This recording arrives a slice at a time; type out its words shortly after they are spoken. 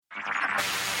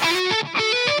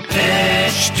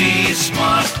HT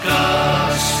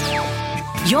Smartcast.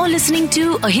 You're listening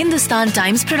to a Hindustan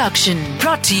Times production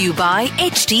brought to you by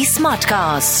HT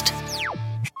Smartcast.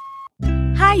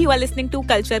 Hi, you are listening to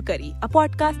Culture Curry, a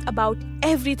podcast about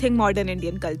everything modern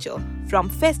Indian culture, from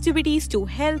festivities to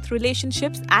health,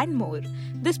 relationships and more.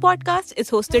 This podcast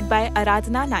is hosted by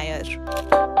Aradhana Nair.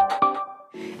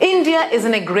 India is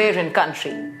an agrarian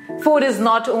country. Food is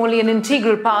not only an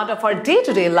integral part of our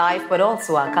day-to-day life but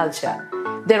also our culture.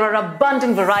 There are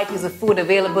abundant varieties of food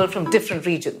available from different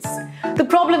regions. The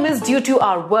problem is, due to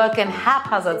our work and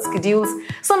haphazard schedules,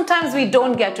 sometimes we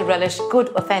don't get to relish good,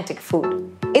 authentic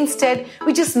food. Instead,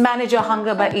 we just manage our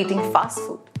hunger by eating fast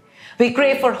food. We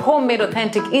crave for homemade,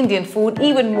 authentic Indian food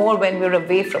even more when we're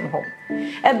away from home.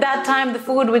 At that time, the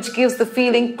food which gives the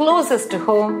feeling closest to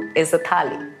home is a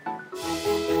thali.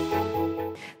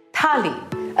 Thali,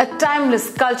 a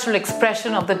timeless cultural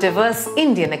expression of the diverse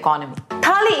Indian economy.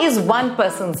 Thali is one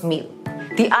person's meal.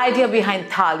 The idea behind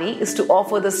thali is to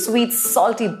offer the sweet,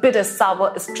 salty, bitter,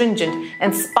 sour, astringent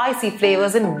and spicy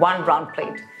flavors in one round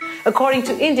plate. According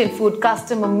to Indian food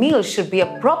custom, a meal should be a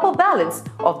proper balance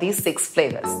of these 6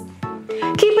 flavors.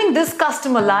 Keeping this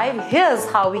custom alive, here's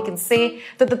how we can say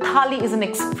that the thali is an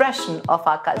expression of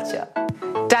our culture.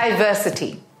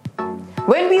 Diversity.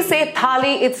 When we say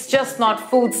thali, it's just not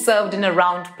food served in a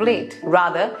round plate.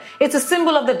 Rather, it's a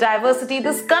symbol of the diversity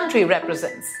this country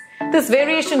represents. This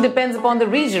variation depends upon the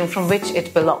region from which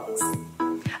it belongs.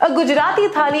 A Gujarati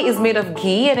thali is made of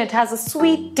ghee and it has a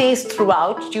sweet taste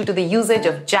throughout due to the usage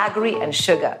of jaggery and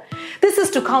sugar. This is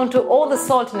to counter all the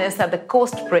saltiness that the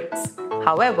coast brings.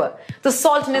 However, the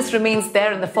saltiness remains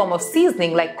there in the form of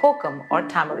seasoning like kokum or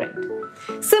tamarind.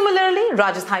 Similarly,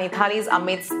 Rajasthani thalis are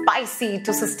made spicy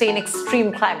to sustain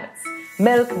extreme climates.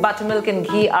 Milk, buttermilk and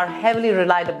ghee are heavily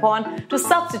relied upon to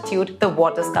substitute the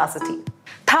water scarcity.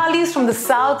 Thalis from the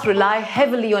south rely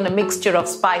heavily on a mixture of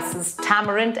spices,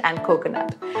 tamarind and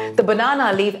coconut. The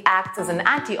banana leaf acts as an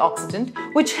antioxidant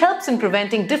which helps in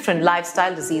preventing different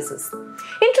lifestyle diseases.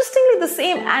 Interestingly, the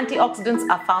same antioxidants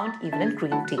are found even in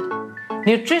green tea.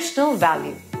 Nutritional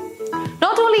value.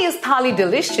 Not only is thali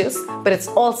delicious, but it's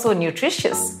also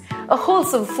nutritious. A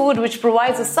wholesome food which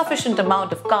provides a sufficient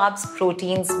amount of carbs,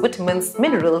 proteins, vitamins,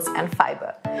 minerals and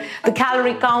fiber. The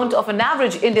calorie count of an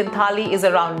average Indian thali is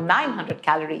around 900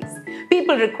 calories.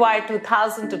 People require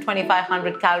 2,000 to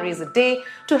 2,500 calories a day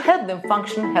to help them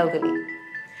function healthily.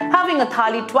 Having a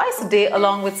thali twice a day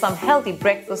along with some healthy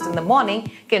breakfast in the morning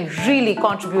can really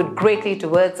contribute greatly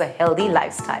towards a healthy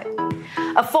lifestyle.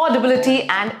 Affordability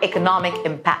and economic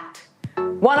impact.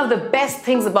 One of the best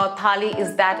things about thali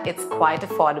is that it's quite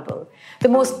affordable. The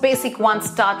most basic ones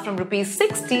start from rupees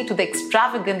 60 to the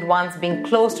extravagant ones being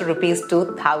close to rupees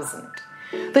 2,000.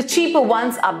 The cheaper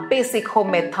ones are basic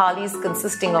homemade thalis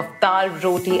consisting of dal,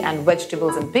 roti and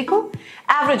vegetables in pickle,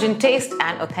 average in taste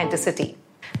and authenticity.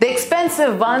 The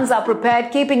expensive ones are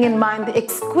prepared keeping in mind the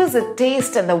exquisite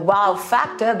taste and the wow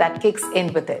factor that kicks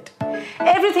in with it.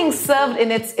 Everything served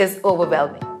in it is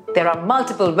overwhelming. There are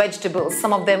multiple vegetables,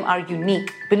 some of them are unique,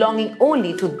 belonging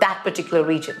only to that particular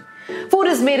region. Food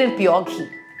is made in pure ghee.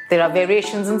 There are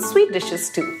variations in sweet dishes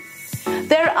too.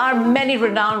 There are many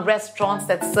renowned restaurants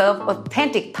that serve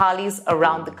authentic thalis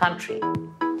around the country.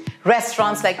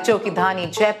 Restaurants like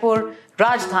Chokidhani Jaipur,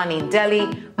 Rajdhani Delhi,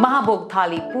 Mahabhog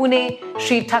Thali Pune,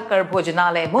 Sri Thakkar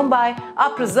Bhojanalaya Mumbai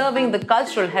are preserving the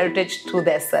cultural heritage through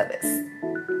their service.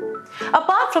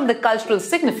 Apart from the cultural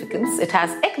significance, it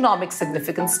has economic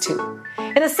significance too.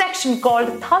 In a section called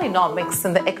Thalinomics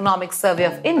in the Economic Survey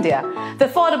of India, the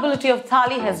affordability of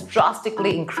thali has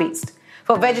drastically increased.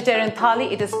 For vegetarian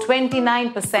thali, it is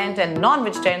 29% and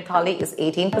non-vegetarian thali is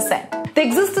 18%. The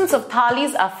existence of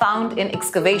thalis are found in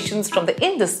excavations from the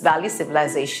Indus Valley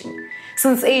civilization.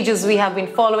 Since ages, we have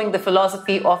been following the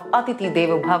philosophy of Atiti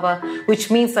Devo Bhava, which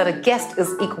means that a guest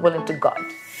is equivalent to God.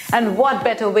 And what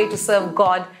better way to serve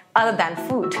God other than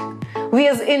food? We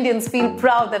as Indians feel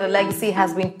proud that a legacy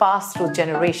has been passed through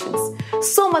generations.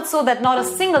 So much so that not a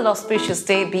single auspicious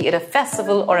day, be it a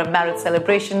festival or a marriage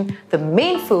celebration, the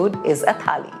main food is a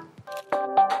thali.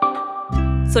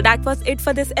 So that was it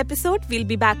for this episode. We'll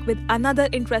be back with another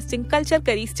interesting Culture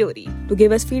Curry story. To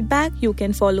give us feedback, you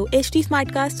can follow HT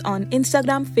Smartcast on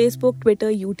Instagram, Facebook,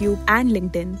 Twitter, YouTube and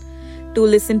LinkedIn. To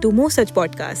listen to more such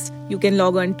podcasts, you can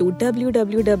log on to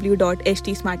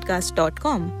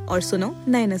www.htsmartcast.com or suno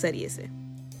Naye Nazariye se.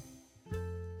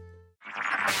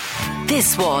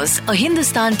 This was a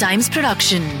Hindustan Times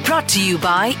production brought to you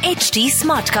by HT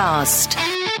Smartcast.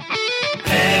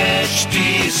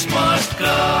 HT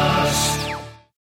Smartcast.